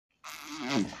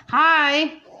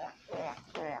Hi.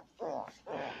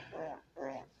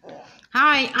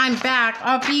 Hi, I'm back.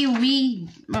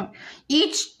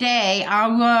 Each day I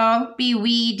will be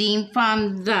reading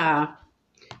from the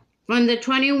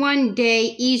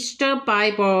 21-day Easter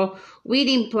Bible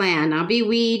reading plan. I'll be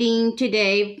reading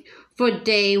today for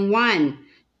day 1,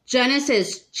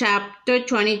 Genesis chapter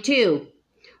 22,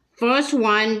 verse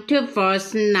 1 to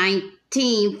verse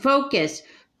 19. Focus.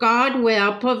 God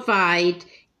will provide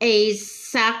a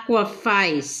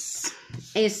sacrifice.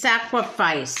 A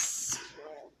sacrifice.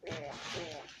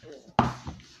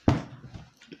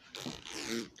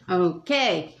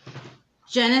 Okay.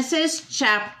 Genesis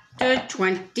chapter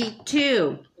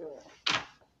 22.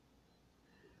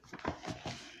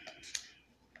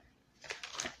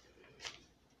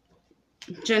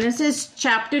 Genesis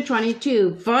chapter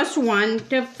 22, verse 1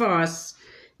 to verse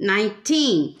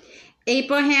 19.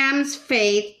 Abraham's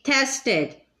faith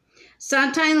tested.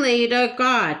 Sometime later,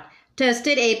 God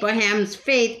tested Abraham's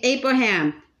faith.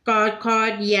 Abraham, God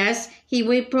called, yes. He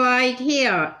replied,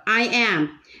 here I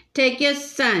am. Take your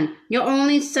son, your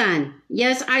only son,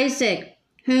 yes, Isaac,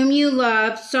 whom you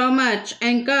love so much,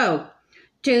 and go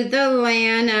to the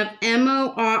land of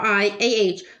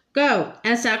Moriah. Go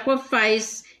and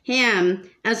sacrifice him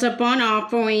as a burnt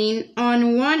offering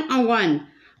on one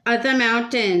of the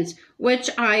mountains which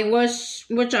I will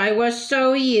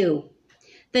show you.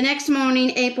 The next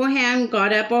morning Abraham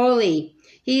got up early.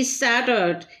 He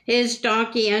saddled his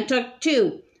donkey and took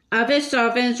 2 of his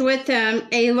servants with him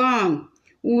along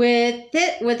with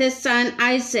his son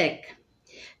Isaac.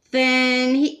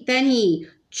 Then he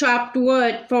chopped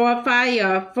wood for a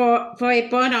fire for a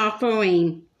burnt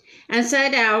offering, and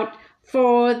set out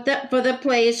for the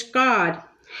place God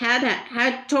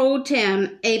had told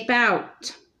him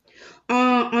about.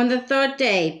 On the third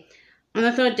day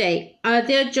of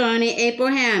their journey,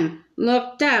 Abraham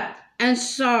looked up and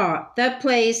saw the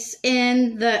place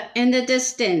in the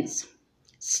distance.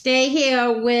 Stay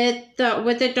here with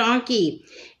the donkey,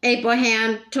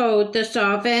 Abraham told the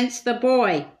servants. The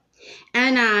boy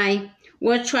and I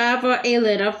will travel a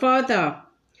little further.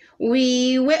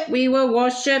 We will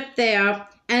worship there,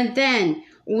 and then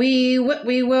we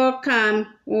will come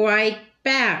right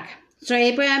back. So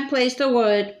Abraham placed the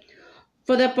wood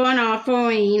for the burnt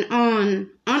offering on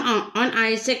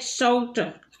Isaac's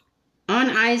shoulders,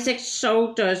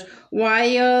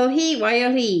 while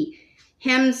he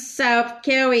himself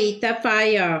carried the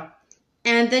fire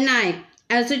and the knife.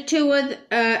 As the two of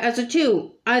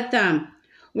them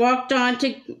walked on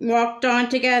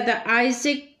together,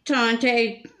 Isaac turned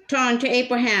to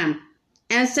Abraham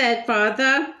and said,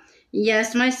 Father.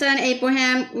 Yes, my son,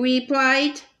 Abraham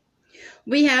replied.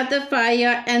 We have the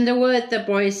fire and the wood, the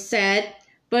boy said,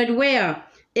 but where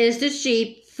is the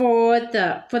sheep for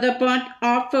the burnt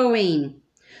offering?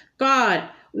 God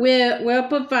will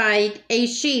provide a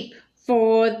sheep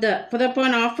for the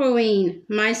burnt offering,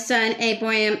 my son,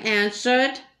 Abraham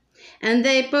answered. And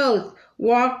they both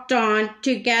walked on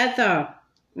together.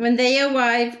 When they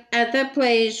arrived at the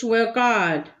place where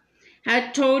God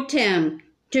had told him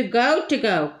to go,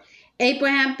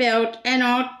 Abraham built an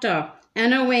altar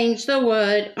and arranged the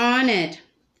wood on it.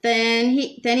 Then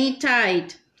he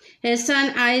tied his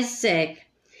son Isaac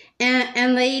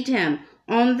and laid him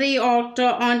on the altar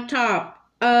on top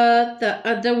of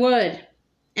the wood.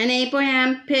 And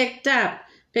Abraham picked up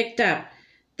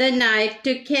the knife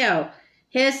to kill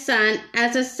his son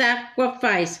as a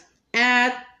sacrifice.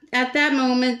 At that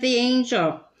moment the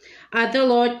angel of the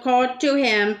Lord called to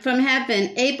him from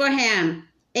heaven, Abraham,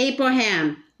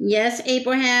 Abraham. Yes,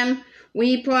 Abraham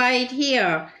replied,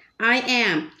 here I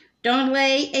am. Don't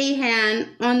lay a hand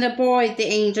on the boy, the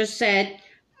angel said.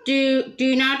 Do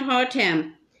not hurt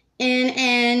him in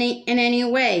any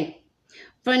way.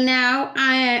 For now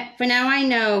I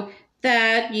know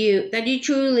that you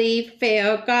truly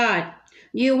fear God.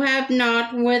 You have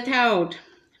not withheld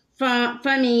from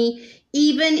me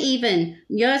even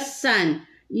your son,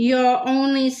 your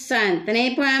only son. Then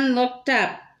Abraham looked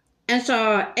up and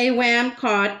saw a ram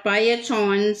caught by its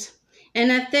horns in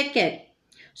a thicket.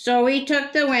 So he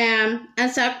took the ram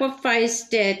and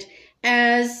sacrificed it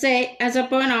as a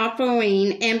burnt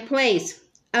offering in place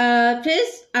of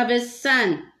his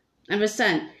son.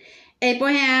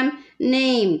 Abraham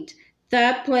named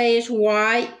the place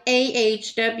Yahweh,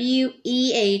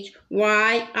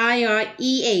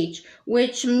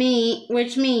 which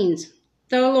means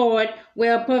the Lord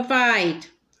will provide.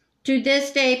 To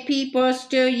this day, people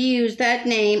still use that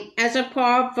name as a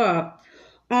proverb.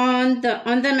 On the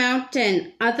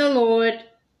mountain of the Lord,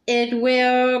 it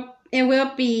will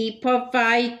be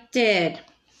provided.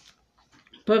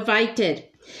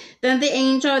 Then the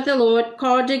angel of the Lord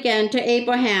called again to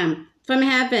Abraham from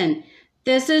heaven.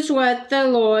 This is what the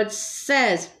Lord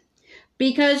says.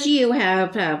 Because you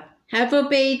have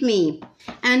obeyed me,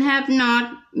 and have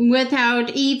not withheld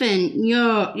even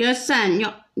your son,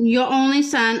 your only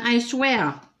son, I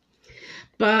swear,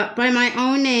 but by my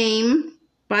own name,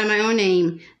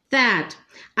 that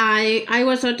I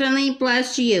will certainly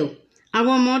bless you. I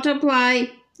will multiply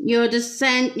your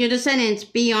descendants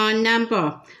beyond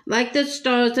number, like the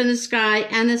stars in the sky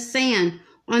and the sand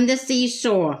on the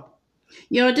seashore.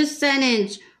 Your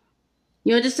descendants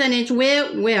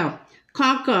will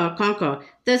conquer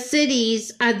the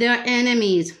cities of their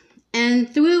enemies, and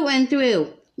through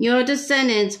your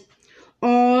descendants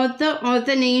all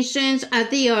the nations of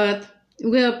the earth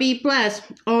will be blessed,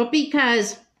 all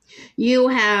because you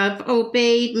have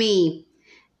obeyed me.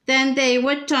 Then they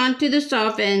returned to the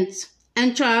servants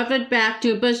and traveled back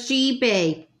to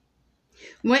Beersheba,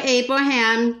 where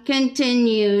Abraham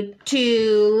continued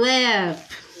to live.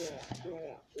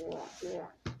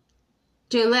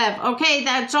 Okay,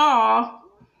 that's all.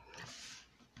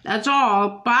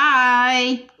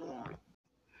 Bye.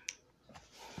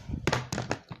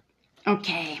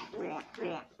 Okay.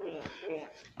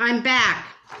 I'm back.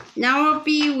 Now I'll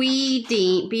be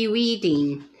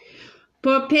reading.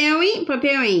 Preparing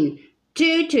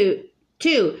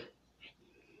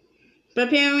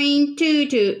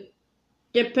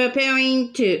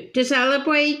to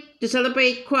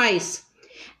celebrate Christ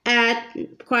at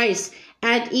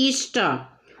Easter.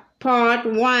 Part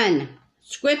 1.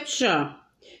 Scripture.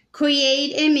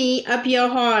 Create in me a pure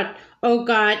heart, O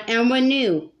God, and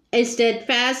renew a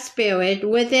steadfast spirit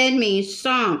within me.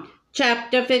 Psalm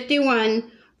chapter 51,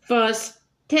 verse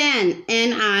 10,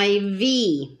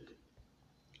 NIV.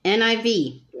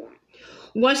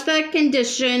 What's the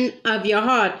condition of your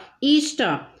heart?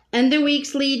 Easter and the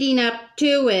weeks leading up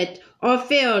to it are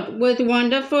filled with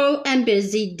wonderful and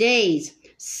busy days.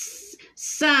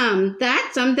 Some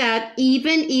that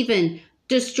even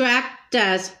distract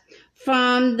us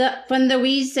from the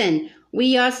reason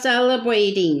we are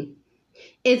celebrating.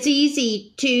 It's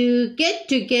easy to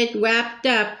get wrapped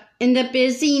up in the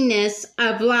busyness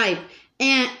of life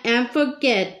and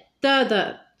forget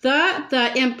the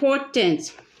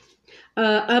importance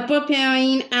of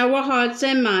preparing our hearts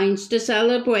and minds to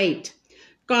celebrate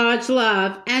God's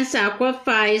love and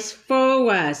sacrifice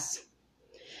for us.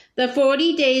 The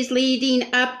 40 days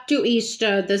leading up to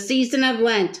Easter, the season of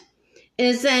Lent,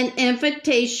 is an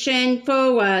invitation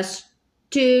for us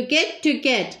to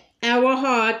get our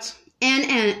hearts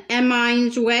and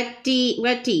minds ready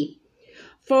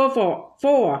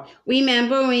for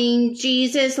remembering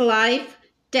Jesus' life,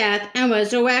 death, and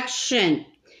resurrection.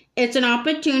 It's an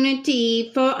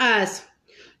opportunity for us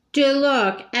to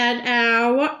look at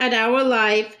our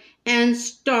life and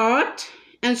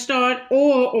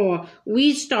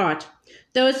restart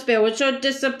those spiritual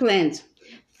disciplines.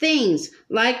 Things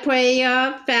like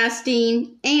prayer,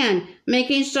 fasting, and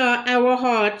making sure our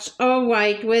hearts are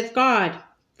right with God.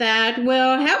 That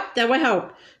will help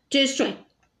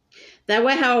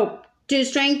to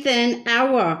strengthen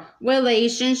our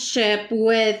relationship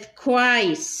with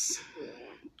Christ.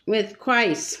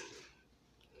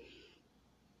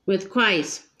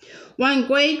 One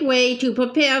great way to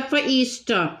prepare for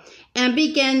Easter and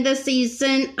begin the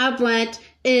season of Lent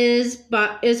is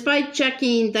by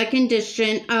checking the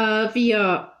condition of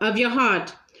your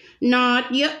heart,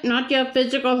 not your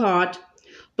physical heart,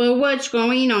 but what's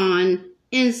going on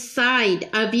inside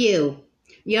of you.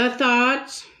 Your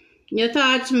thoughts,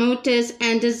 motives,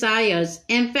 and desires.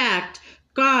 In fact,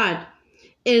 God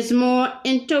is more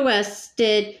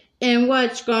interested in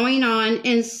what's going on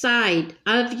inside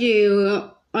of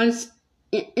you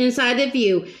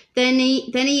than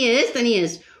he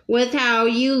is with how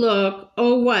you look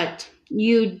or what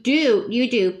you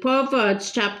do.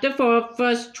 Proverbs chapter 4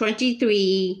 verse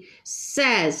 23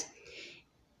 says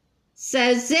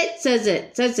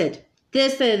it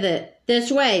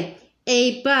this way: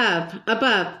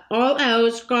 above all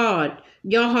else, guard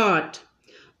your heart,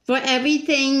 for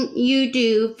everything you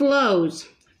do flows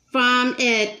from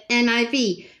it.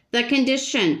 NIV. The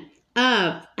condition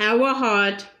of our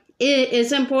heart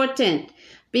is important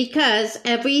because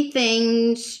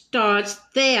everything starts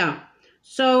there.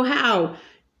 So how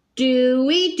do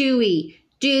we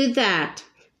do that?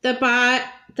 The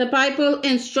Bible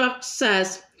instructs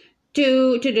us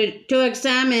to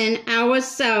examine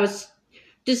ourselves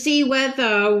to see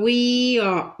whether we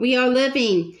are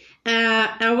living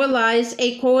our lives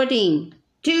according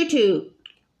to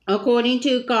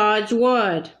God's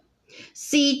word.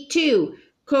 See 2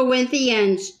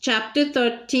 Corinthians chapter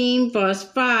 13 verse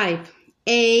 5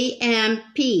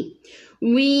 AMP.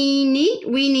 We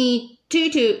need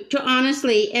to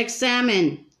honestly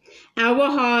examine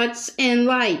our hearts in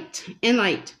light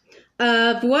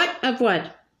of what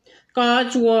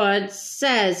God's word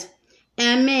says,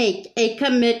 and make a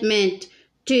commitment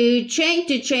to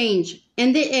change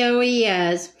in the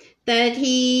areas that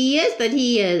he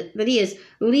is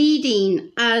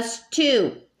leading us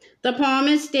to. The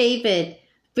psalmist David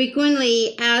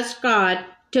frequently asked God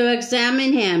to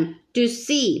examine him to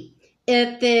see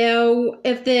if there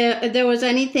was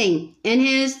anything in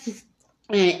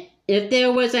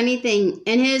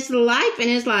his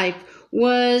life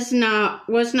was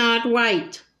not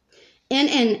right.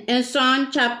 In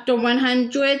Psalm chapter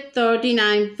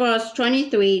 139, verse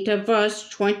 23 to verse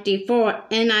 24,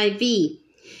 NIV,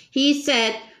 he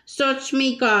said, "Search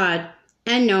me, God,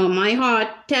 and know my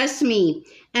heart. Test me,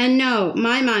 and know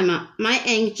my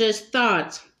anxious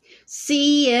thoughts.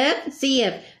 See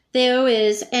if there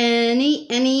is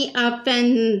any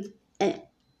offense.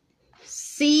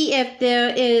 See if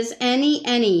there is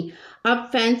any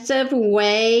offensive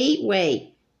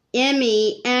way in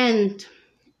me, and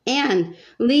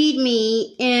lead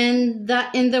me in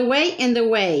the way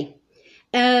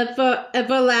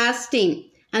everlasting."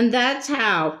 And that's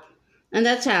how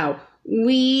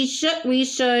we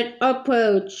should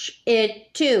approach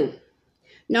it too.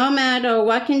 No matter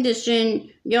what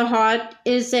condition your heart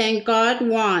is in, God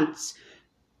wants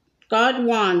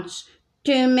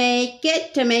to make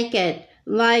it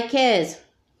like his.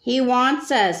 He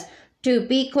wants us to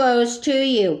be close to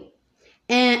you.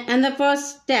 And the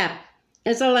first step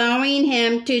is allowing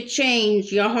him to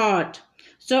change your heart.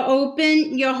 So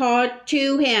open your heart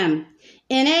to him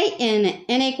in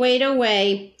a greater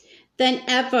way than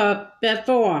ever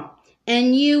before,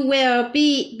 and you will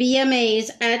be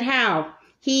amazed at how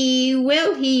he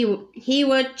will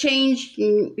change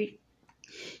you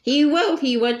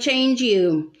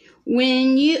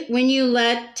when you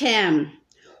let him.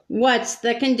 What's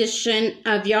the condition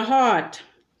of your heart?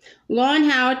 Learn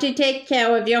how to take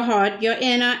care of your heart, your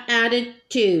inner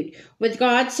attitude, with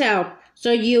God's help,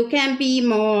 so you can be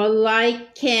more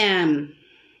like him.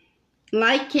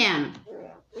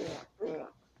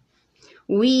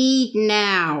 Read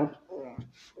now.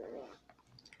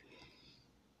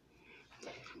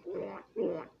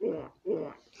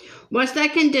 What's the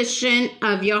condition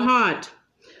of your heart?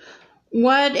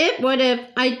 What if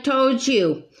I told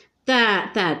you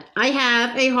that I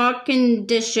have a heart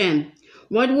condition?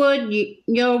 What would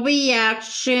your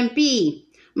reaction be?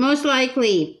 Most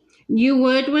likely, you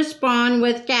would respond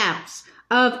with gasps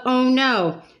of "oh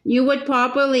no." You would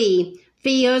probably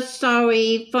feel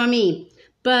sorry for me.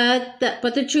 But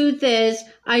the truth is,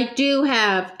 I do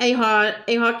have a heart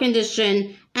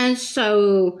condition, and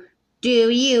so do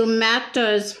you.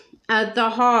 Matters of the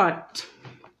heart.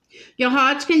 Your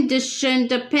heart's condition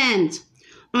depends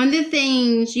on the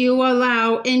things you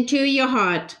allow into your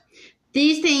heart.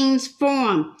 These things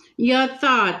form your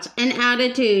thoughts and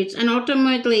attitudes, and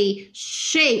ultimately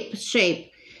shape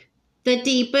the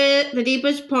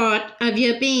deepest part of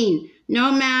your being.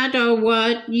 No matter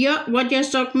what your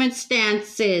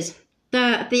circumstances,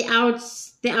 the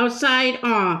outside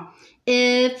are.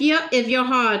 If your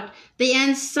heart, the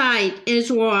inside is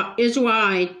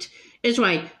right,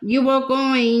 you are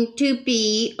going to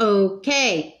be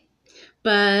okay.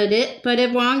 But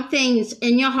if wrong things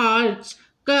in your hearts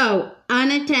go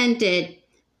unattended,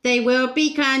 they will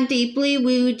become deeply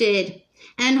rooted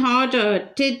and harder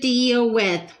to deal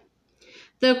with.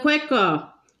 The quicker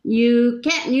you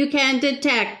can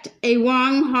detect a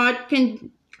wrong heart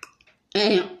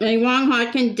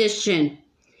condition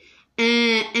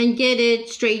and get it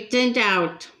straightened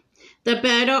out, the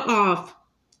better off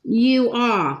you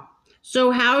are.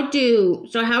 So how do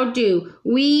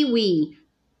we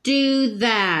do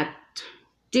that?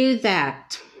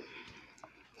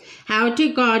 How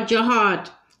to guard your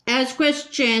heart? As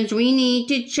Christians, we need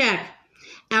to check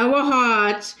our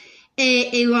hearts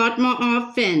a lot more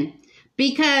often,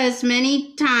 because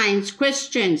many times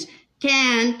Christians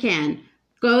can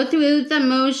go through the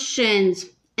motions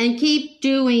and keep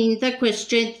doing the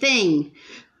Christian thing,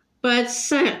 but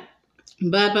something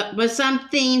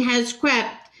has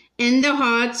crept in their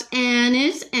hearts and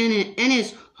is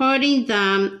hurting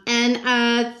them and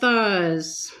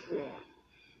others.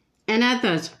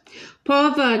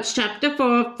 Proverbs chapter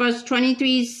 4 verse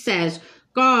 23 says,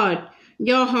 "Guard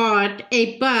your heart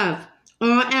above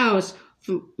all else,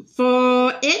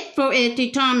 for it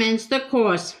determines the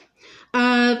course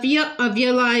of your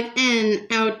life."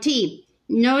 NLT.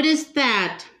 Notice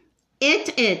that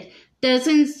it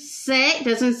doesn't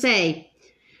say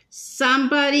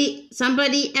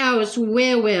somebody else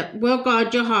will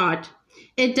guard your heart.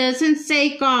 It doesn't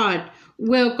say God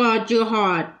will guard your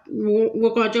heart.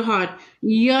 Will guard your heart.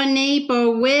 Your neighbor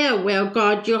will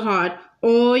guard your heart.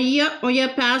 Or your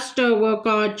pastor will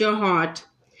guard your heart.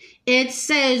 It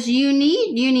says you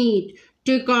need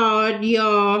to guard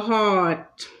your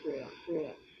heart.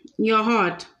 Your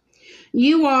heart.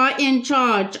 You are in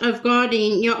charge of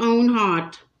guarding your own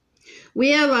heart.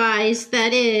 Realize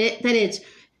that it's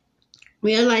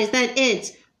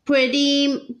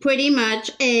pretty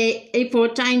much a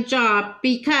full-time job,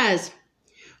 because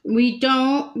we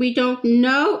don't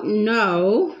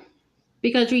know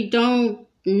because we don't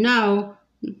know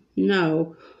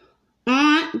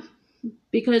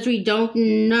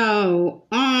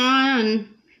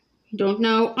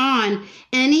on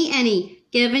any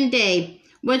given day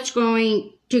what's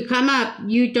going to come up.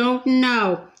 You don't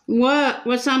know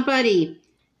what somebody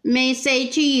may say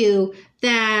to you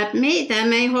that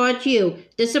may hurt you,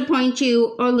 disappoint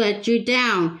you, or let you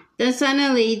down. Then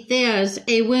suddenly there's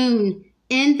a wound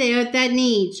in there that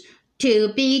needs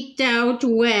to be dealt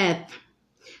with.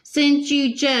 Since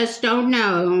you just don't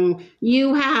know,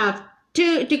 you have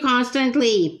to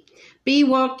constantly be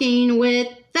working with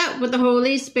the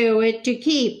Holy Spirit to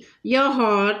keep your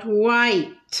heart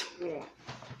right.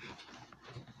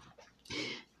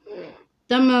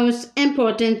 The most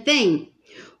important thing.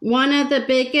 One of the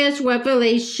biggest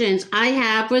revelations I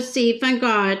have received from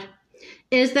God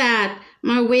is that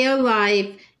my real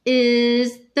life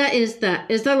is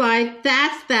the life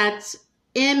that's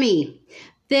in me.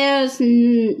 There's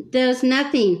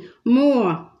nothing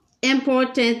more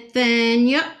important than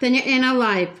your inner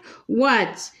life.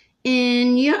 What's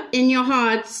in your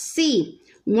heart? See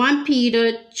 1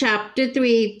 Peter chapter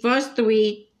 3 verse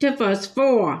 3 to verse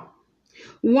 4.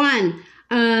 One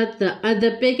of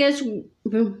the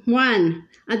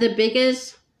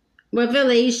biggest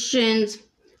revelations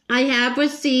I have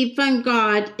received from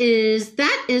God is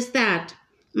that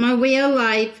my real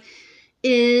life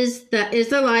is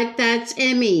the life that's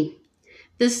in me.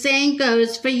 The same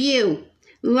goes for you.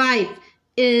 Life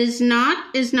is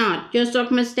not your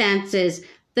circumstances,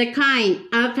 the kind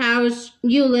of house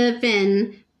you live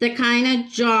in, the kind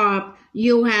of job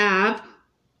you have,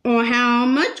 or how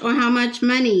much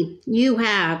money you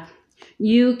have.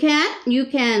 You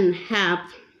can have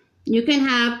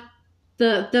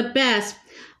the best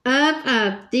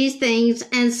of these things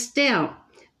and still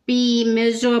be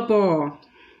miserable.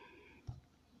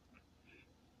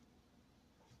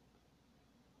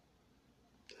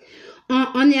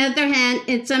 On the other hand,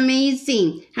 it's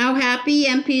amazing how happy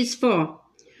and peaceful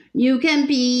you can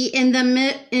be in the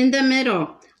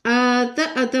middle of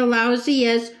the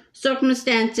lousiest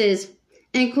circumstances,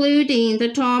 including the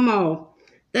turmoil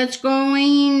that's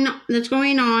going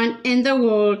on in the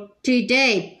world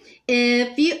today.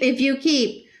 If you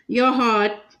keep your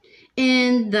heart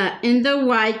in the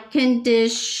right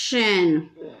condition.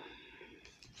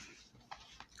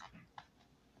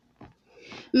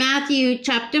 Matthew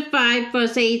chapter 5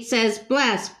 verse 8 says,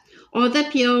 "Blessed are the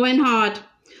pure in heart,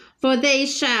 for they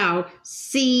shall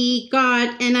see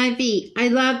God." NIV. I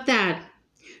love that.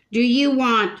 Do you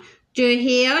want to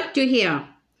hear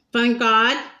from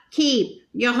God? Keep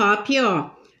your heart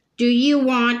pure. Do you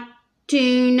want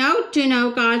to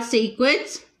know God's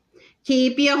secrets?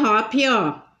 Keep your heart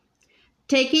pure.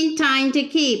 Taking time to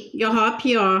keep your heart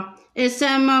pure is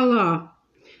similar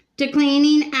to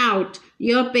cleaning out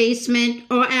your basement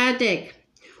or attic.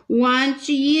 Once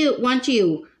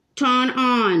you turn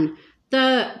on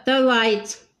the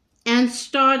lights and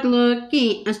start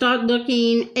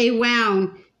looking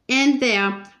around in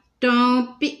there,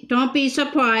 don't be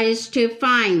surprised to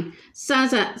find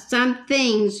some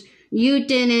things you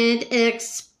didn't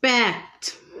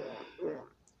expect.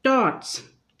 Thoughts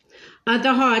of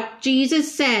the heart.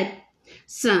 Jesus said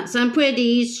some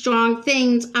pretty strong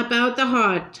things about the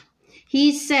heart.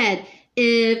 He said,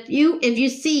 if you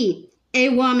see a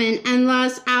woman and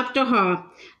lust after her,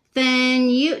 then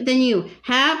you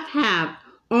have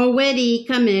already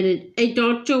committed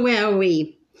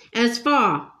adultery. As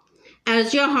far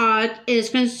as your heart is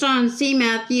concerned, see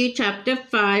Matthew chapter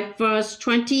 5 verse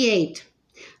 28.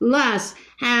 Lust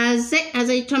has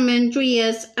a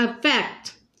tremendous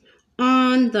effect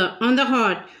on the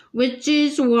heart, which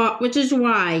is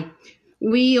why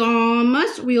we all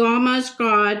must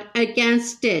guard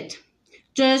against it.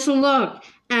 Just look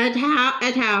at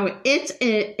how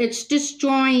it's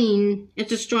destroying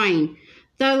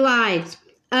the lives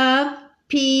of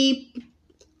people.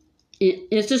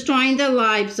 It's destroying the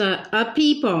lives of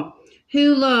people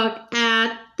who look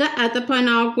at the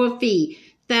pornography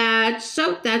that's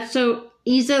so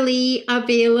easily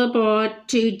available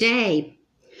today.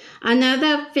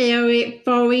 Another fairy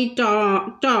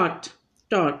dot.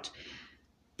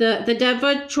 the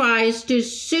devil tries to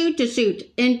suit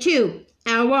into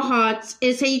our hearts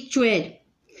is hatred.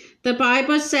 The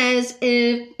Bible says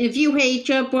if you hate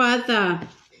your brother,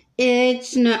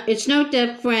 it's no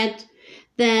different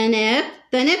than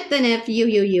if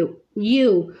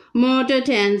you murdered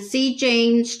him. See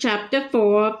James chapter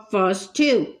 4 verse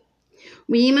 2.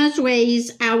 We must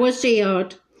raise our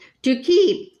shield to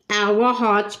keep our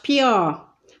hearts pure,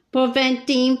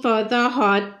 preventing further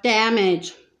heart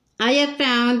damage. I have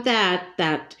found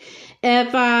that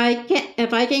if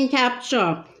I can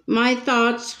capture my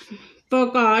thoughts for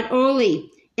God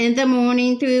early in the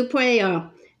morning through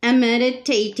prayer and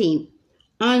meditating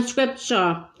on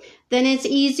scripture, then it's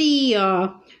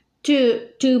easier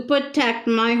to protect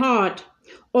my heart.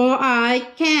 Or I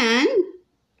can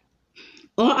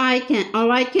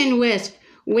risk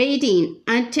waiting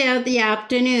until the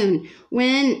afternoon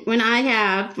when I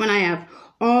have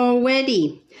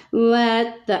already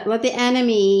let the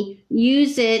enemy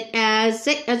use it as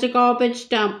a garbage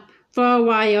dump for a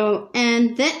while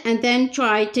and then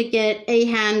try to get a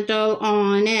handle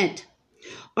on it.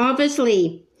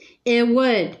 Obviously, it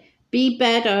would be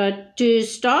better to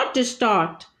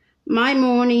start my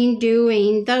morning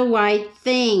doing the right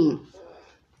thing.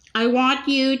 I want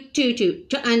you to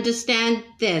understand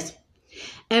this.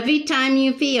 Every time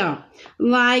you feel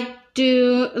like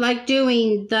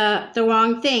doing the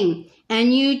wrong thing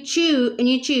and you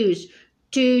choose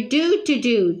to do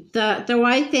the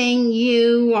right thing,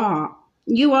 you are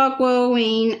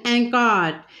growing and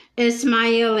God is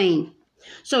smiling.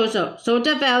 So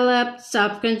develop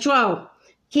self-control.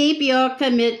 Keep your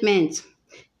commitments.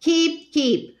 Keep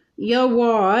your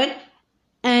word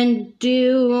and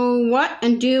do what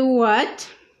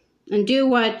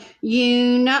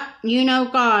you know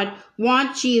God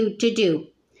wants you to do.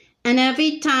 And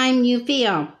every time you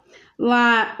feel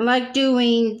like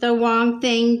doing the wrong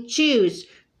thing, choose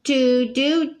to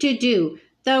do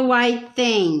the right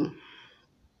thing.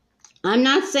 I'm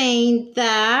not saying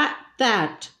that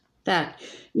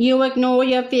you ignore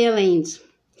your feelings.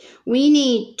 We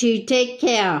need to take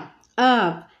care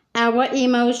of our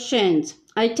emotions.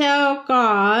 I tell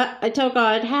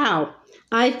God how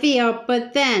I feel,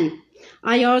 but then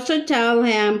I also tell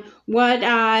him what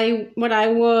I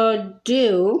would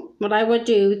do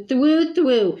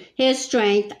through his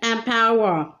strength and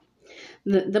power.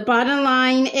 The bottom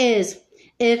line is,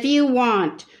 if you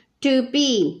want to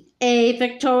be a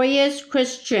victorious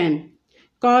Christian,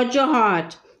 guard your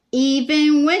heart,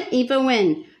 even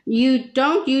when you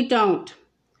don't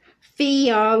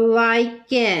feel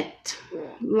like it.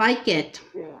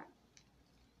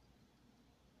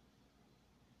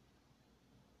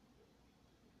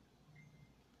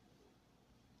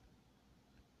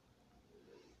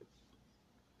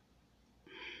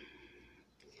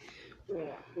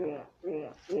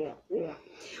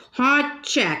 Heart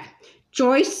check.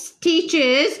 Joyce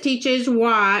teaches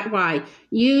why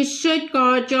you should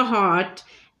guard your heart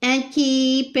and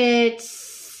keep it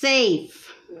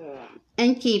safe.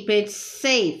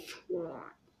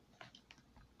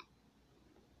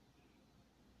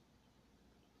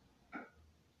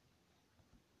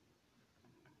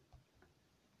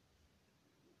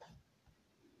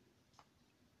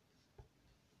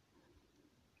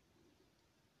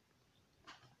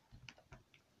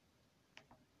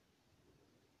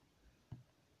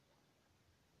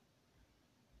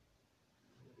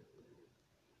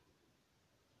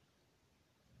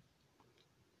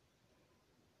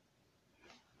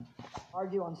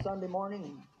 Argue on Sunday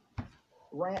morning and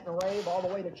rant and rave all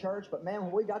the way to church, but man,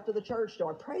 when we got to the church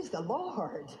door, praise the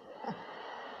Lord.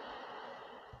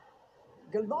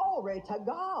 Glory to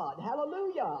God.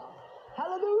 Hallelujah.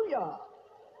 Hallelujah.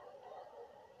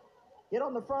 Get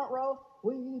on the front row.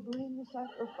 We bring the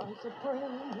sacrifice of praise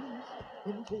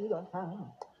into the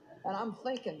house. And I'm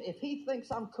thinking, if he thinks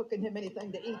I'm cooking him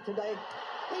anything to eat today,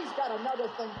 he's got another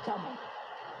thing coming.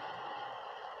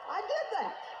 I did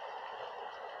that.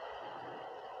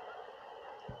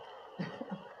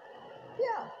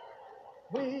 Yeah.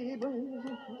 We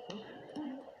bring,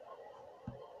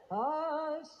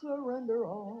 I surrender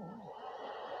all.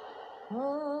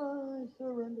 I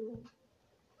surrender all.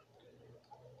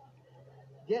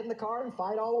 Get in the car and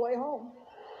fight all the way home.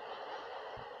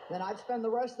 Then I'd spend the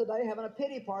rest of the day having a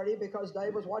pity party because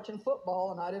Dave was watching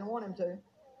football and I didn't want him to.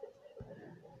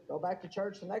 Go back to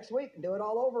church the next week and do it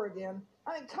all over again.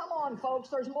 I mean, come on, folks.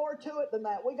 There's more to it than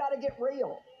that. We got to get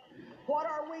real. What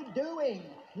are we doing?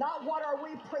 Not what are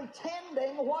we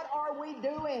pretending. What are we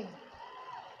doing?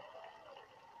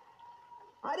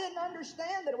 I didn't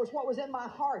understand that it was what was in my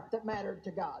heart that mattered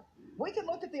to God. We can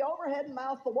look at the overhead and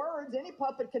mouth the words. Any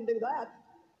puppet can do that.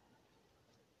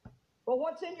 But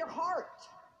what's in your heart?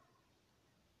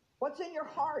 What's in your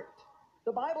heart?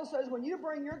 The Bible says when you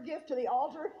bring your gift to the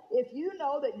altar, if you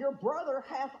know that your brother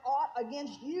hath aught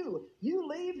against you, you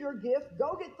leave your gift,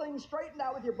 go get things straightened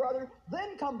out with your brother,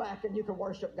 then come back and you can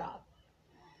worship God.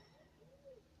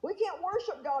 We can't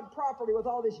worship God properly with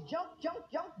all this junk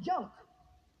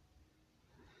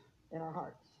in our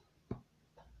hearts.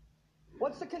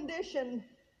 What's the condition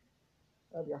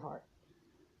of your heart?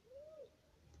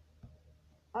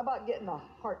 How about getting a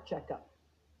heart checkup?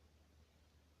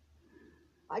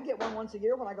 I get one once a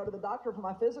year when I go to the doctor for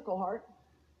my physical heart.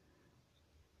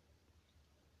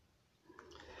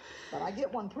 But I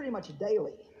get one pretty much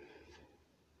daily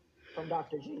from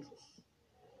Dr. Jesus.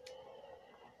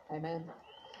 Amen.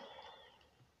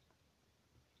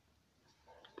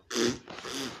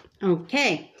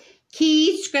 Okay.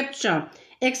 Key scripture.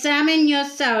 Examine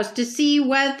yourselves to see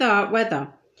whether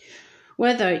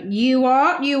you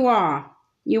are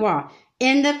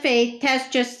in the faith.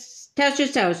 Test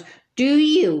yourselves. Do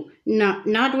you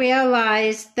not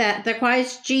realize that the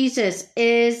Christ Jesus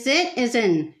is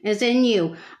in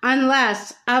you?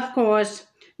 Unless, of course,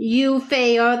 you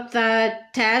fail the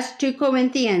test. 2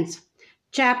 Corinthians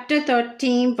chapter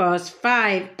 13, verse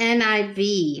 5,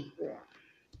 NIV.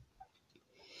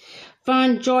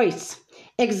 Von Joyce.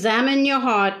 Examine your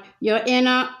heart, your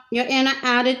inner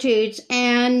attitudes,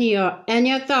 and your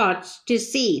thoughts to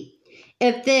see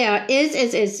if there is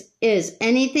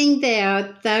anything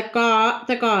there that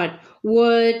God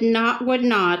would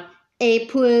not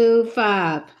approve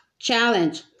of.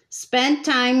 Challenge. Spend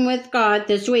time with God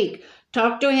this week.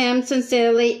 Talk to Him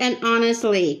sincerely and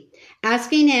honestly,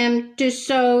 asking Him to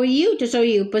show you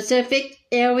specific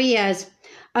areas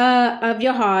of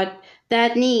your heart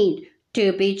that need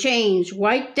to be changed.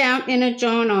 Write down in a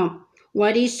journal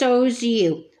what He shows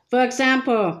you. For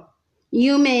example,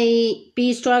 you may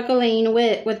be struggling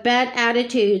with bad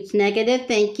attitudes, negative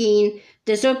thinking,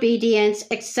 disobedience,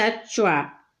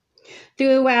 etc.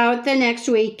 Throughout the next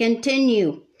week,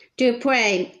 continue to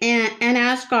pray and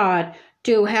ask God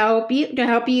to help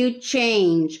you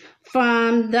change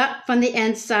from the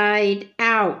inside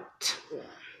out.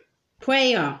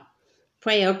 Prayer.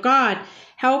 God,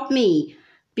 help me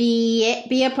be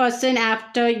a person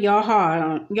after your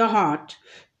heart,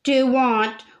 to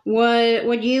want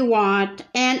what you want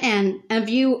and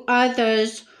view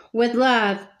others with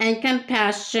love and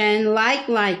compassion like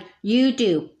you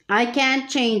do. I can't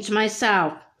change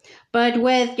myself, but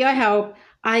with your help,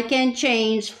 I can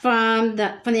change from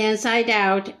the inside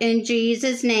out. In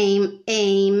Jesus' name,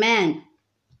 amen.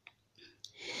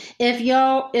 If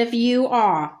you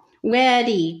are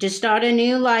ready to start a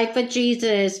new life with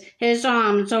Jesus, His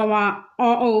arms are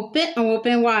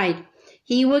open wide.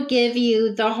 He will give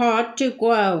you the heart to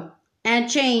grow and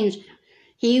change.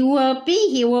 He will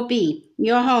be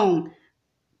your home,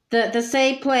 the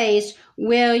safe place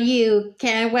where you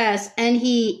can rest, and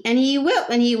He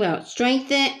will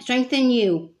strengthen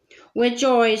you with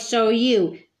joy, so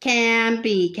you can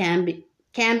be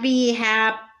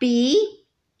happy.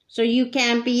 So you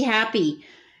can be happy.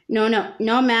 No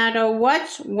matter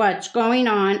what's going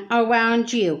on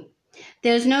around you.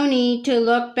 There's no need to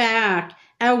look back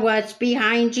at what's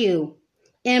behind you.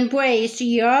 Embrace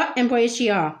your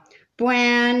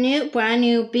brand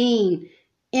new being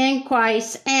in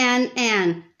Christ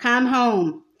and come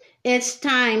home. It's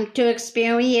time to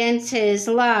experience His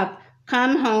love.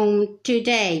 Come home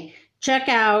today. Check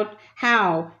out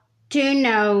how to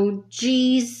know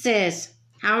Jesus.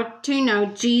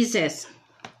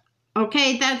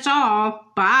 Okay, that's all.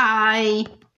 Bye.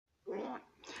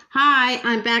 Hi,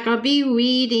 I'm back. I'll be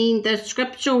reading the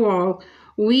scriptural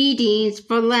readings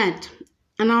for Lent,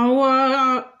 and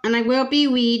I will be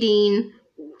reading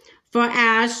for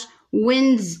Ash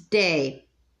Wednesday.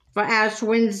 Ash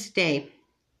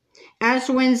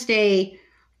Wednesday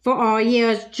for all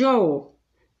years. Joel,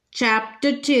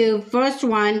 chapter 2, verse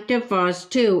 1 to verse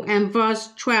 2, and verse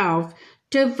 12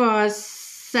 to verse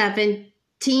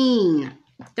 17.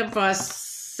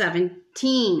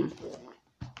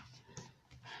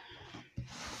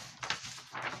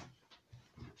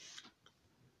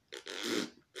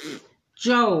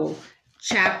 Joel,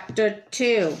 chapter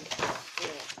 2.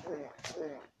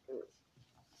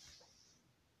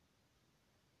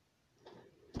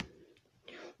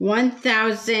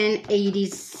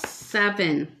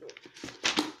 $1,087.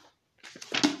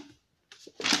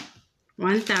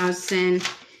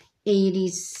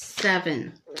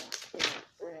 $1,087.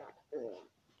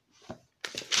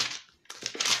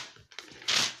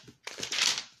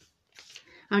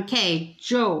 Okay,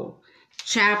 Joel,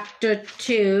 chapter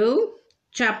 2,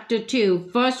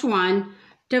 verse 1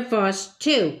 to verse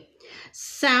 2.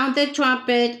 Sound the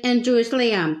trumpet in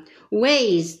Jerusalem.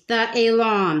 raise the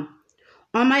alarm.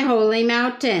 On my holy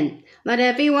mountain, let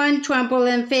everyone tremble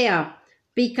in fear,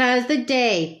 because the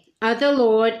day of the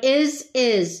Lord is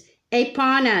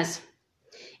upon us.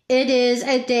 It is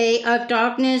a day of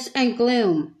darkness and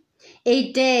gloom,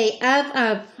 a day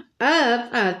of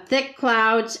thick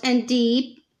clouds and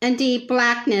deep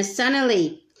blackness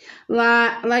suddenly,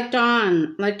 like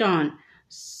dawn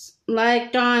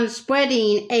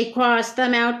spreading across the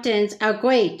mountains. A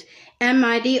great and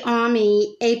mighty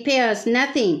army appears.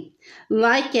 Nothing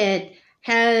like it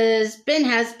has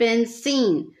been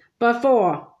seen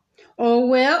before, or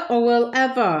will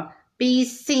ever be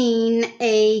seen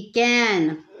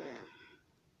again.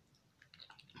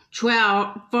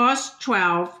 Verse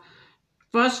 12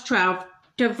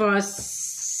 to verse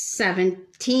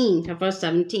 17.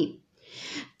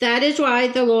 That is why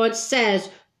the Lord says,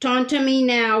 turn to me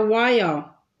now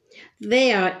while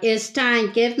there is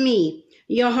time. Give me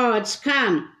your hearts.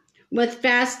 Come with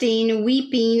fasting,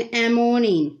 weeping, and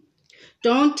mourning.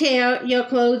 Don't tear your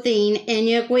clothing in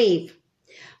your grief,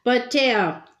 but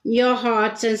tear your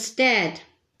hearts instead.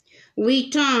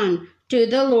 Return to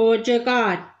the Lord your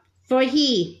God, for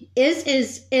he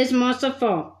is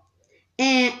merciful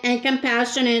and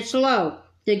compassionate, slow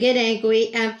to get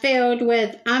angry, and filled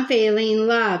with unfailing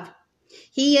love.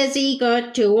 He is eager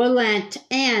to relent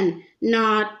and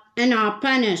not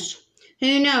punish.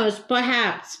 Who knows?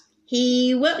 Perhaps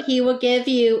he will give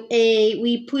you a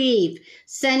reprieve,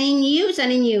 sending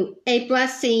you a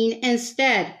blessing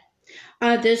instead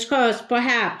of this curse.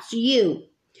 Perhaps you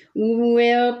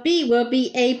will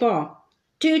be able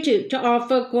to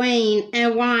offer grain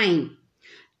and wine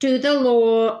to the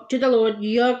Lord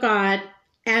your God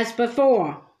as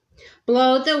before.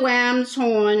 Blow the ram's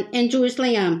horn in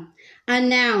Jerusalem.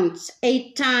 Announce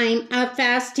a time of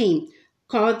fasting.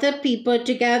 Call the people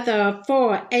together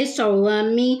for a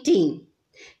solemn meeting.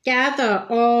 Gather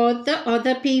all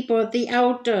the people, the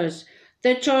elders,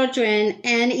 the children,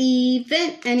 and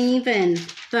even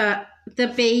the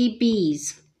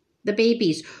babies.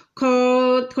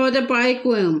 Call the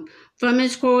bridegroom from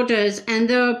his quarters, and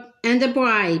the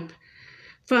bride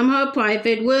from her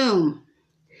private room.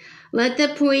 Let the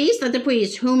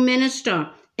priests who minister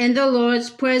in the Lord's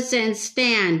presence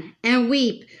stand and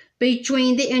weep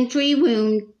between the entry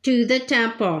room to the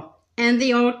temple and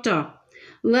the altar.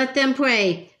 Let them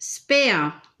pray,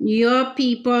 spare your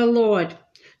people, Lord.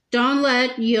 Don't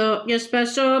let your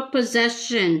special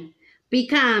possession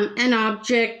become an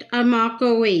object of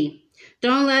mockery.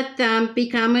 Don't let them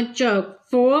become a joke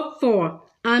for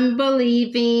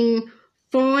unbelieving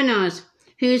foreigners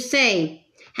who say,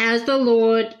 has the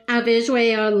Lord of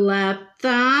Israel left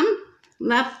them?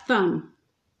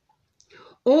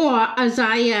 Or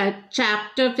Isaiah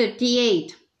chapter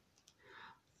 58,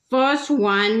 verse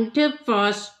 1 to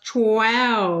verse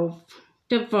 12.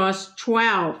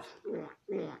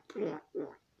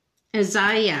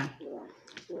 Isaiah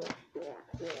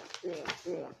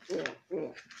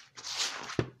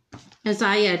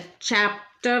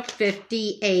chapter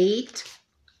 58.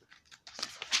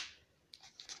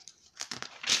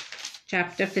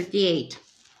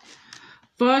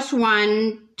 Verse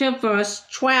 1 to verse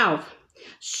 12.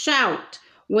 Shout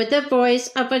with the voice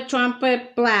of a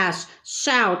trumpet blast.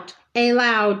 Shout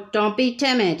aloud, don't be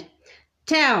timid.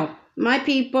 Tell my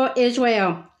people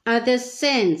Israel of the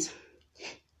sins.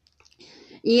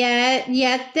 Yet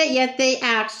they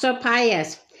act so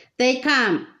pious. They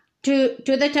come to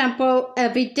the temple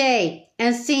every day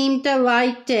and seem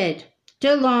delighted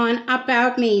to learn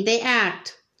about me. They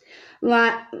act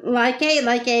like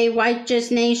a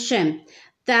righteous nation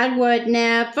that would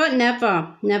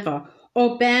never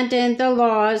abandon the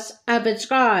laws of its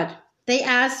God. They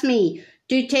ask me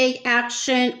to take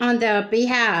action on their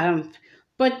behalf,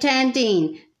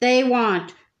 pretending they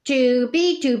want to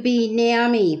be near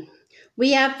me.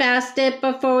 We have fasted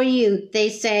before you, they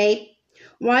say.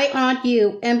 Why aren't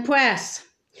you impressed?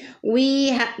 We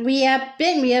have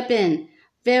been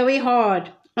very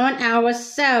hard on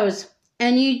ourselves,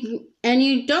 and you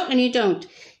don't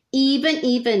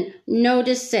even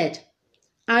notice it.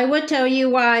 I will tell you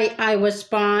why I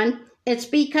respond. It's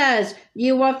because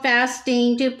you are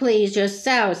fasting to please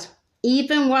yourselves.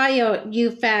 Even while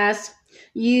you fast,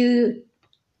 you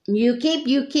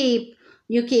keep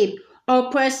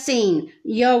oppressing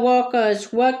your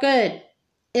workers. What good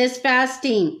is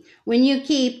fasting when you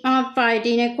keep on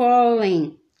fighting and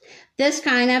quarreling? This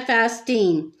kind of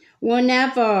fasting will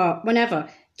never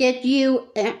get you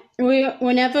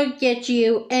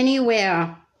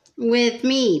anywhere with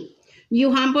me.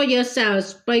 You humble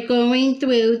yourselves by going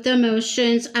through the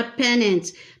motions of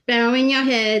penance, bowing your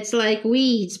heads like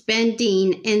weeds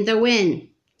bending in the wind.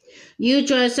 You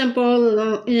dress in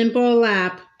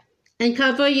burlap and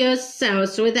cover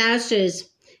yourselves with ashes.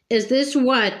 Is this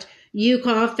what you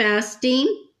call fasting?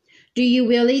 Do you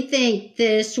really think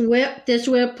this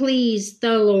will please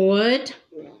the Lord?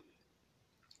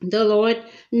 The Lord?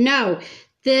 No.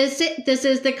 This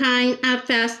is the kind of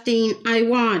fasting I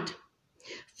want.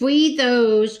 Free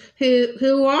those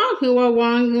who are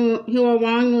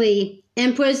wrongly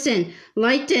in prison.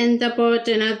 Lighten the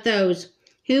burden of those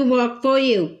who work for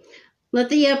you. Let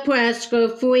the oppressed go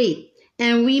free,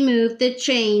 and remove the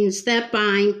chains that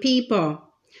bind people.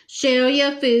 Share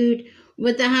your food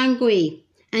with the hungry,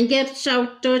 and give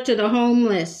shelter to the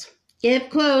homeless. Give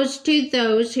clothes to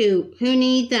those who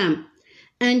need them,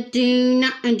 and do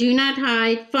not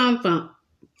hide from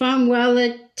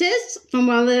relatives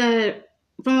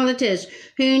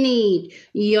who need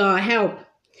your help.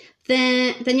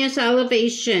 Then your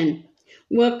salvation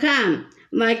will come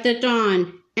like the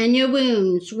dawn, and your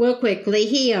wounds will quickly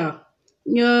heal.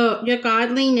 Your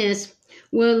godliness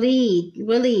will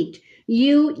lead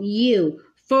you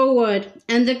forward,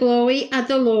 and the glory of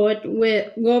the Lord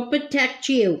will protect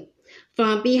you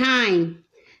from behind.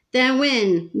 Then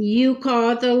when you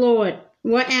call, the Lord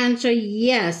will answer,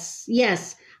 yes,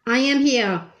 I am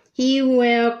here. He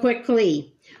will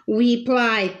quickly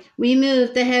reply,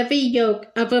 remove the heavy yoke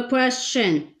of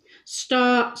oppression.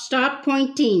 Stop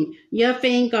pointing your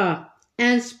finger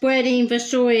and spreading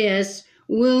vicious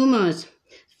rumors.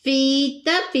 Feed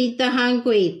the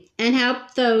hungry and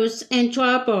help those in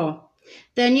trouble.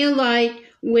 Then your light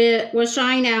will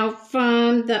shine out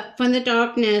from the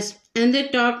darkness, and the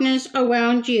darkness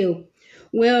around you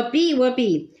will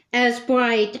be as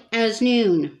bright as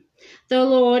noon. The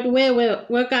Lord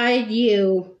will guide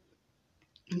you.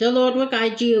 The Lord will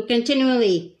guide you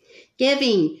continually,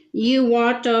 giving you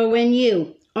water when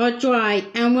you are dry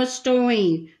and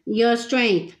restoring your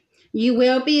strength. You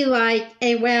will be like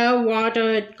a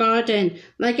well-watered garden,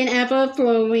 like an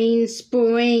ever-flowing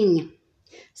spring.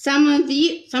 Some of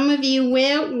you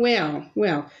will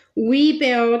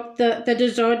rebuild the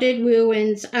deserted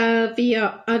ruins of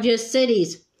your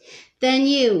cities. Then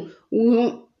you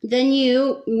will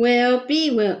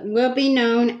be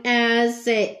known as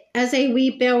a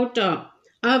rebuilder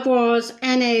of walls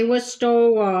and a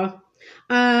restorer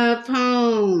of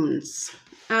homes.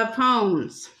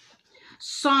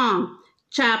 Psalm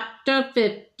chapter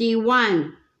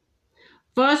 51,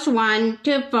 verse 1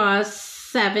 to verse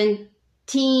 17.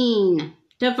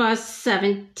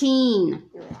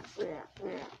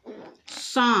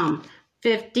 Psalm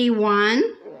 51.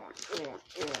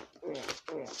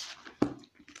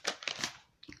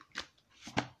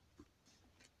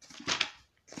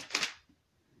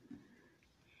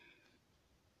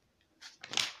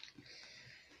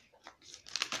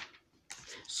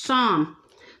 Psalm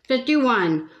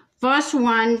 51, verse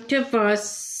 1 to verse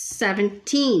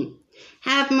 17.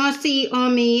 Have mercy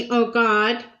on me, O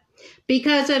God,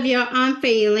 because of your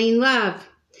unfailing love,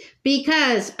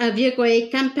 because of your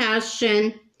great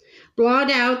compassion.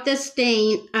 Blot out the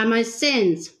stain of my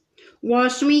sins.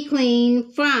 Wash me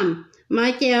clean from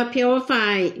my guilt.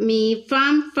 Purify me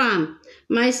from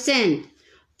my sin.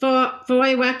 For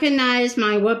I recognize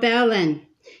my rebellion.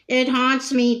 It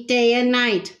haunts me day and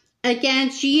night.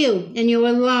 Against you and you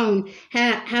alone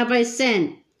have I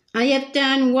sinned. I have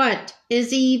done what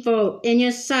is evil in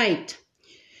your sight.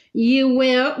 You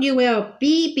will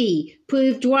be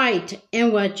proved right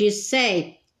in what you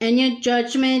say, and your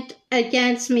judgment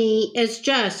against me is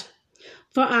just.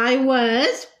 For I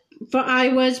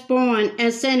was born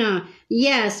a sinner.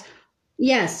 Yes,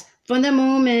 from the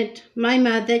moment my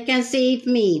mother conceived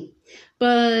me.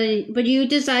 But you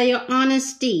desire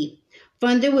honesty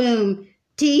from the womb,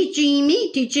 teaching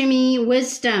me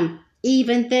wisdom,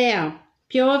 even there.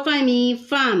 Purify me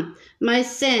from my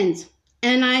sins,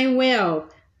 and I will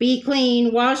be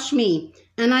clean. Wash me,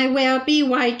 and I will be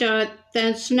whiter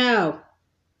than snow.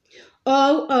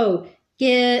 Oh,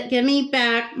 give me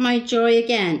back my joy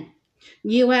again.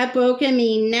 You have broken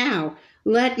me now.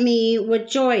 Let me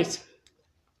rejoice.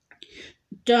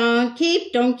 Don't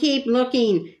keep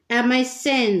looking at my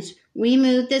sins.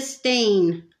 Remove the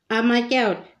stain of my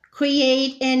guilt.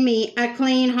 Create in me a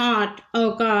clean heart,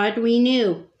 O God.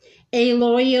 Renew a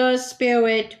loyal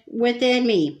spirit within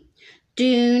me.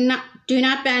 Do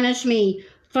not banish me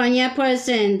from your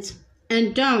presence,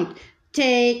 and don't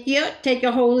take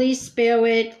your Holy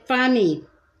Spirit from me.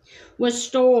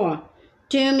 Restore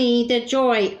to me the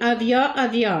joy of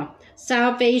your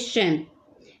salvation,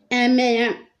 and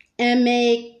make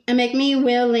me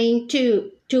willing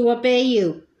to obey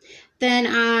you. Then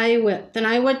I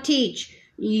will teach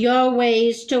your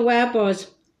ways to rebels,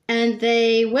 and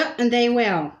they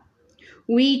will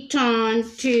we turn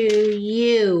to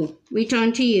you. We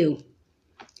turn to you.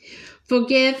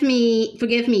 Forgive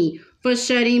me for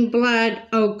shedding blood,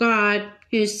 O God,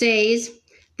 who says,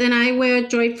 then I will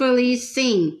joyfully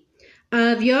sing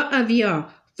of your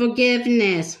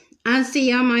forgiveness.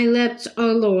 Unseal my lips,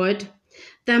 O Lord,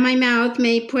 that my mouth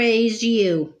may praise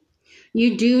you.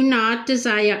 You do not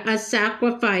desire a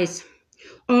sacrifice,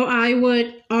 or I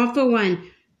would offer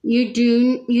one. You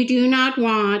do not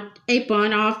want a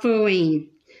burnt offering.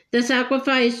 The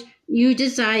sacrifice you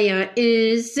desire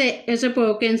is a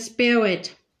broken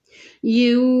spirit.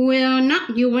 You will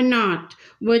not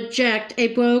reject a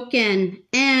broken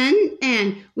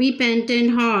and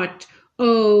repentant heart,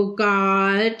 O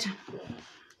God.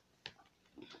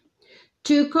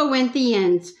 2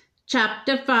 Corinthians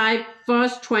chapter 5,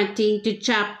 verse 20 to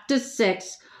chapter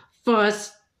 6,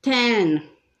 verse 10.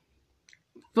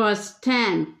 Verse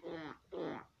 10.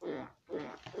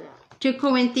 2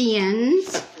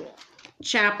 Corinthians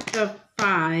chapter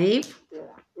 5.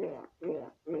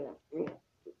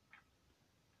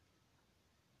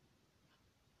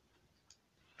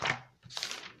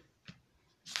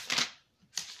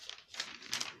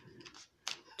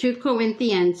 Two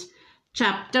Corinthians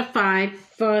chapter 5,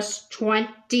 verse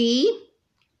 20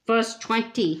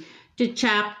 to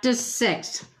chapter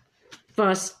 6,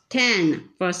 verse 10.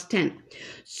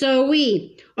 So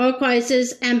we are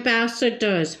Christ's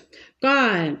ambassadors.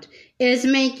 God is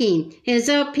making his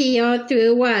appeal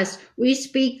through us. We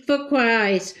speak for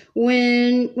Christ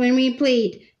when we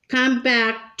plead, come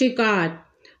back to God.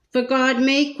 For God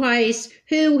made Christ,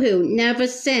 who never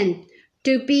sinned,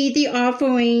 to be the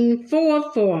offering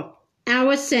for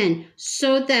our sin,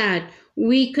 so that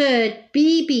we could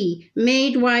be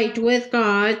made right with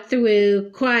God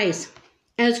through Christ.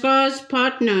 As God's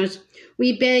partners,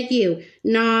 we beg you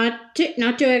not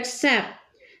to accept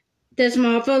this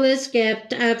marvelous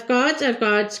gift of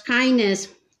God's kindness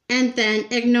and then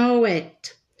ignore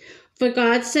it. For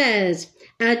God says,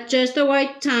 at just the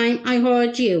right time I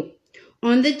heard you.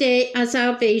 On the day of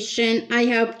salvation I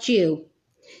helped you.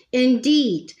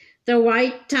 Indeed, the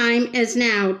right time is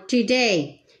now.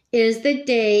 Today is the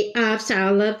day of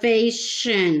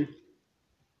salvation.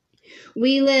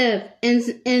 We live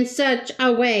in such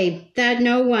a way that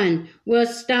no one will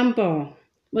stumble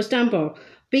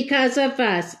because of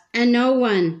us, and no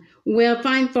one will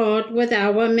find fault with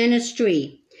our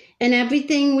ministry. In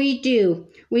everything we do,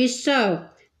 we show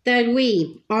that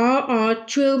we are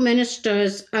true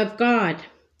ministers of God.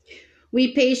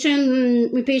 We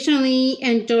patiently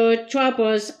endure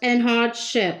troubles and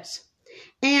hardships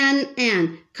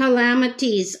and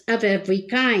calamities of every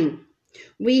kind.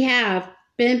 We have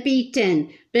been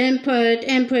beaten, been put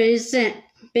in prison,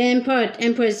 faced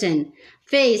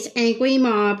angry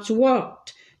mobs,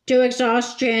 worked to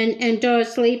exhaustion, endured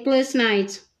sleepless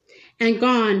nights, and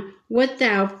gone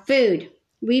without food.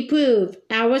 We prove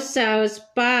ourselves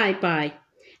by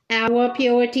our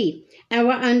purity,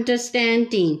 our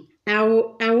understanding,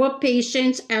 our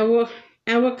patience, our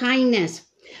kindness,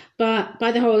 but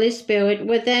by the Holy Spirit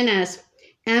within us,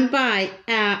 and by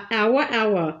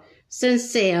our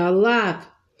sincere love.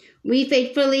 We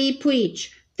faithfully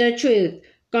preach the truth.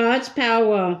 God's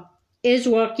power is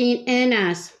working in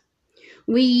us.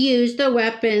 We use the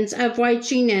weapons of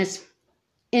righteousness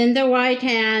in the right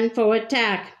hand for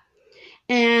attack,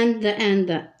 and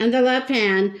the left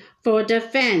hand for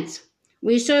defense.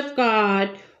 We serve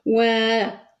God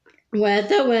whether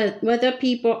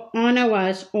people honor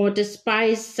us or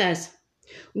despise us,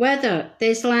 whether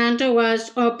they slander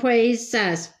us or praise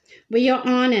us. We are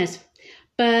honest,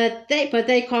 but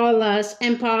they call us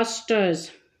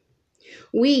impostors.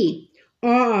 We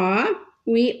are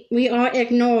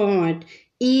ignored,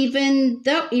 even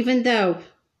though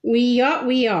we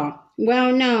are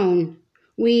well known.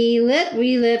 We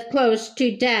live close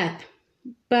to death,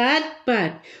 but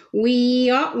we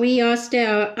are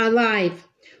still alive.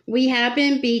 We have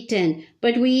been beaten,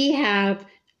 but we have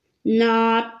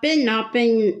not been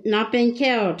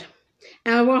killed.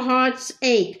 Our hearts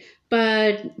ache,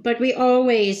 but we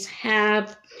always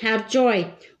have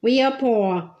joy. We are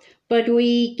poor, but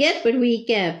we give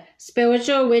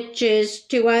spiritual riches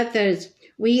to others.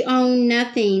 We own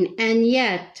nothing, and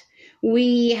yet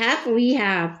we have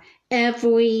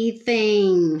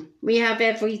everything. We have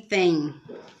everything.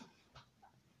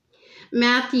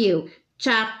 Matthew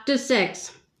chapter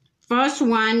 6, verse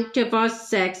 1 to verse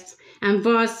 6, and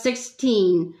verse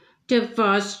 16 to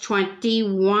verse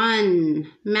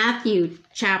 21. Matthew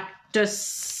chapter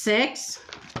 6.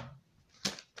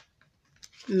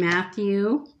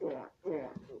 Matthew.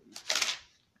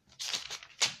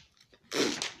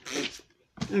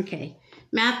 Okay.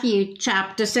 Matthew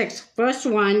chapter 6, verse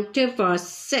 1 to verse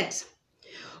 6.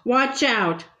 Watch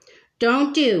out.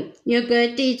 Don't do your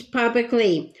good deeds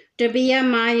publicly to be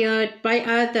admired by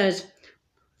others,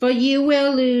 for you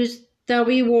will lose the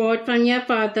reward from your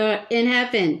Father in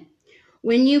heaven.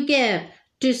 When you give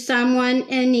to someone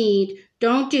in need,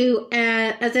 don't do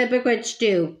as hypocrites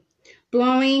do,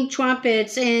 blowing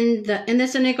trumpets in the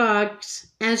synagogues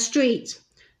and streets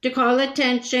to call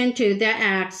attention to their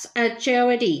acts of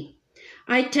charity.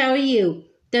 I tell you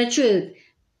the truth,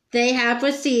 they have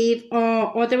received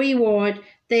all the reward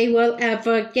they will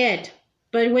ever get.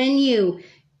 But when you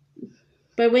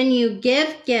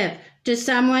give to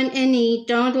someone in need,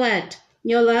 don't let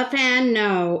your left hand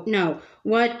know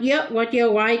what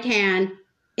your right hand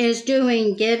is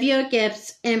doing. Give your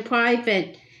gifts in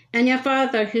private, and your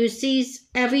Father who sees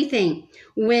everything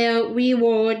will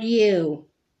reward you.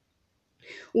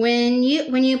 When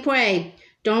you pray,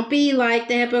 don't be like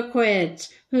the hypocrites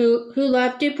who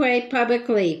love to pray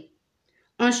publicly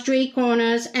on street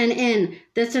corners and in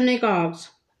the synagogues,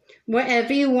 where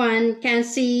everyone can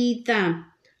see them.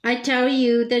 I tell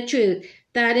you the truth,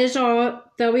 that is all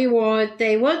the reward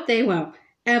they will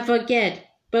ever get.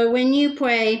 But when you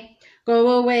pray,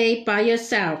 go away by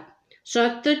yourself,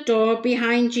 shut the door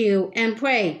behind you, and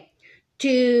pray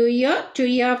to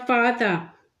your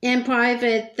Father in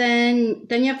private. Then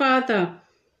your Father,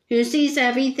 who sees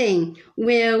everything,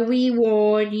 will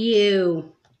reward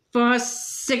you. Verse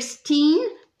 16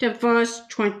 to verse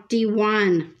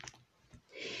 21.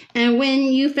 And when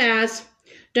you fast,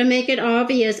 don't make it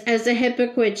obvious as the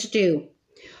hypocrites do,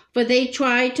 for they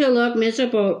try to look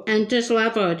miserable and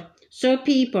disleveled, so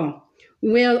people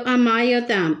will admire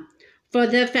them for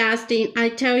their fasting. I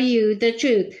tell you the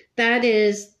truth, that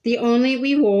is the only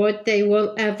reward they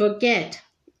will ever get.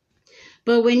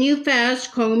 But when you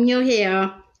fast, comb your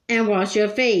hair and wash your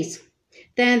face,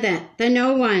 then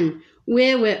no one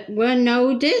will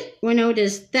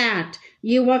notice that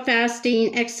you are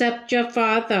fasting except your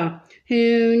Father,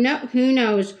 who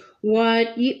knows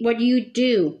what you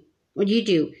do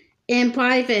in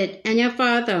private, and your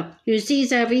Father who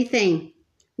sees everything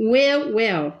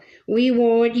will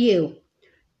reward you.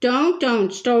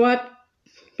 Don't store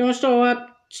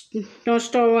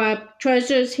up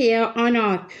treasures here on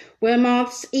earth, where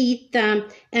moths eat them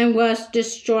and rust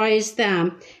destroys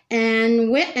them,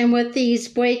 and with thieves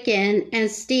break in and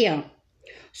steal.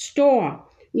 Store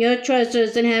your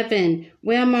treasures in heaven,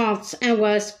 where moths and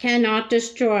rust cannot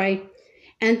destroy,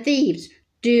 and thieves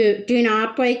do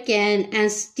not break in and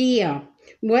steal.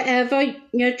 Wherever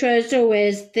your treasure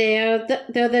is, there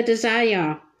the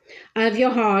desire of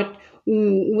your heart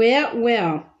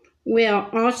will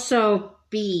also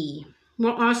be.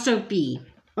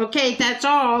 Okay, that's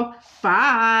all.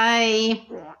 Bye.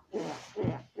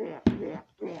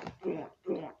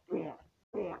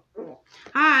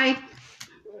 Hi.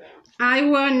 I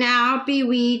will now be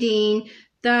reading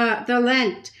the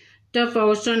Lent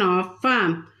devotional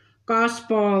from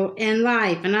Gospel in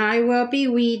Life, and I will be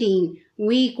reading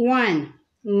week 1,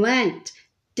 Lent,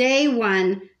 day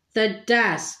 1, the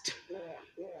dust.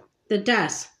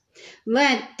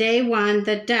 Lent, day 1,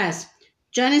 the dust.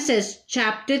 Genesis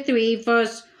chapter 3,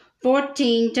 verse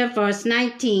 14 to verse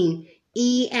 19,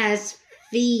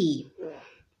 ESV.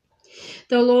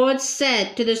 The Lord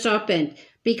said to the serpent,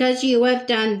 because you have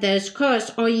done this,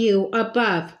 cursed are you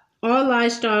above all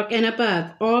livestock and above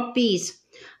all beasts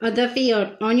of the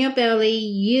field. On your belly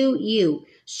you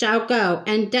shall go,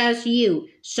 and dust you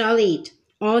shall eat.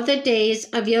 All the days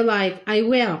of your life I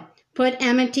will put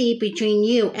enmity between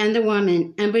you and the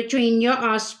woman, and between your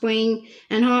offspring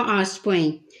and her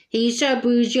offspring. He shall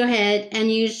bruise your head,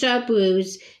 and you shall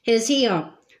bruise his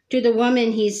heel. To the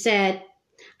woman he said,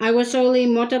 I will surely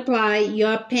multiply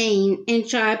your pain in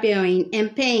childbearing. In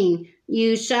pain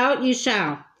you shall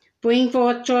bring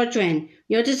forth children.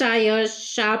 Your desires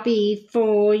shall be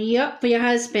for your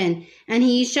husband, and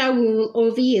he shall rule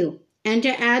over you. And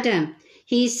to Adam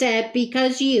he said,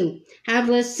 because you have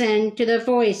listened to the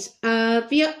voice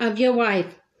of your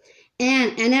wife,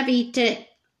 and have eaten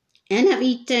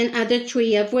of the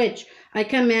tree of which I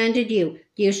commanded you,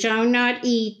 you shall not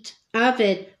eat of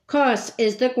it. Cursed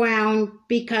is the ground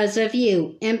because of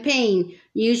you. In pain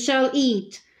you shall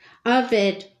eat of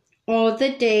it all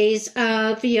the days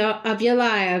of your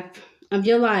life.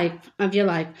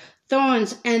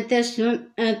 Thorns and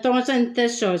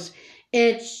thistles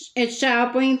it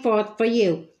shall bring forth for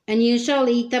you, and you shall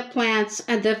eat the plants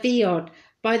of the field.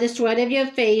 By the sweat of your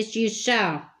face you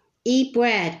shall eat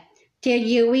bread till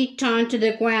you return to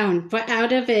the ground, for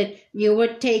out of it you were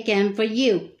taken, for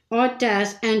you are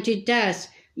dust, and to dust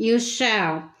you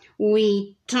shall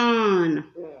return.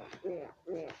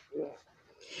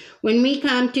 When we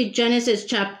come to Genesis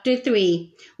chapter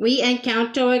 3, we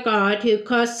encounter a God who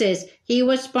curses. He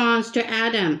responds to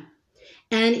Adam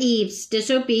and Eve's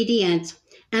disobedience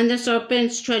and the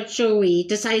serpent's treachery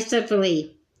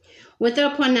decisively, with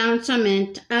a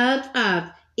pronouncement of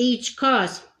each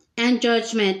curse and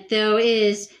judgment. There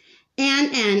is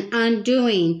an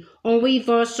undoing or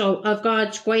reversal of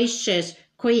God's gracious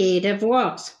creative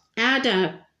works.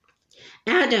 Adam,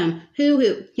 who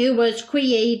was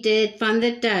created from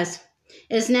the dust,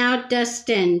 is now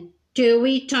destined to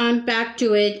return back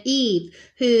to it. Eve,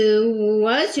 who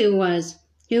was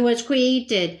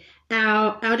created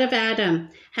out of Adam,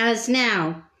 has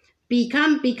now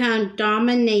become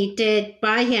dominated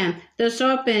by him. The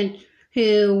serpent,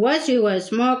 who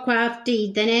was more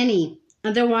crafty than any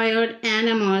of the wild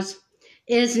animals,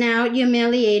 is now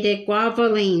humiliated,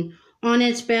 groveling on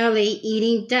its belly,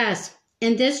 eating dust.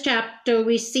 In this chapter,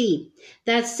 we see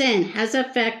that sin has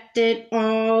affected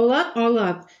all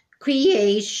of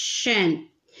creation.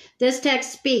 This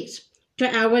text speaks to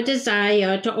our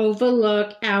desire to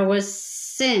overlook our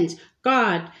sins.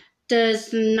 God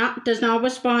does not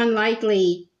respond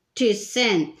lightly to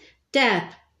sin.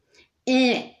 Death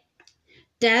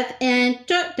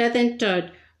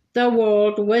entered the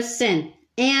world with sin,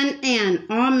 and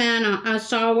all manner of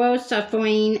sorrow,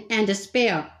 suffering, and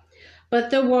despair. But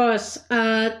the worst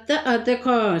of the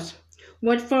curse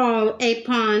would fall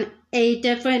upon a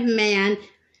different man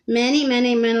many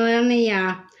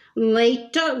millennia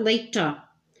later.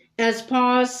 As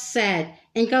Paul said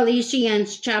in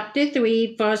Galatians chapter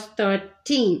 3, verse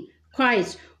 13,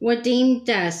 Christ redeemed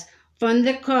us from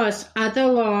the curse of the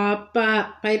law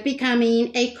by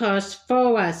becoming a curse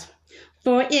for us.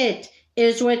 For it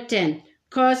is written,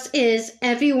 "Cursed is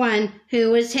everyone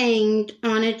who is hanged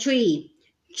on a tree."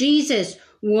 Jesus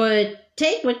would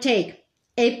take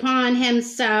upon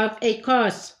himself a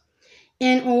curse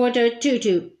in order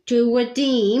to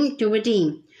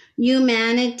redeem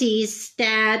humanity's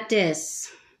status.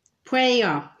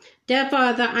 Prayer. Dear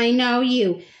Father, I know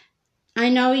you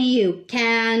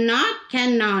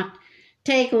cannot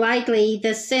take lightly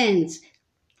the sins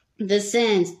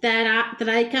that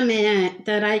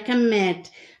I commit,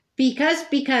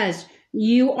 because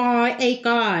you are a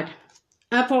God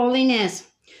of holiness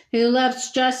who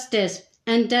loves justice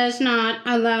and does not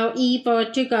allow evil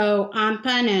to go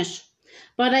unpunished.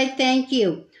 But I thank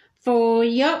you for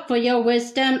your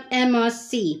wisdom and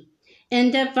mercy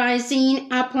in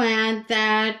devising a plan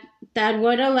that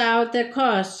would allow the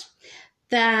curse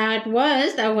that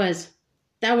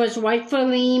was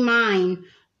rightfully mine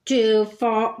to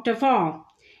fall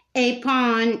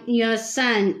upon your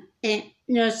son.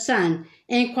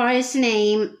 In Christ's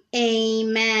name,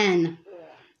 amen.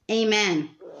 Amen.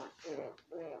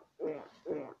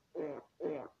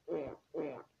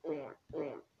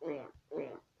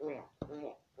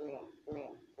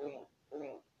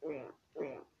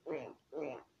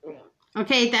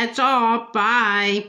 Okay, that's all. Bye.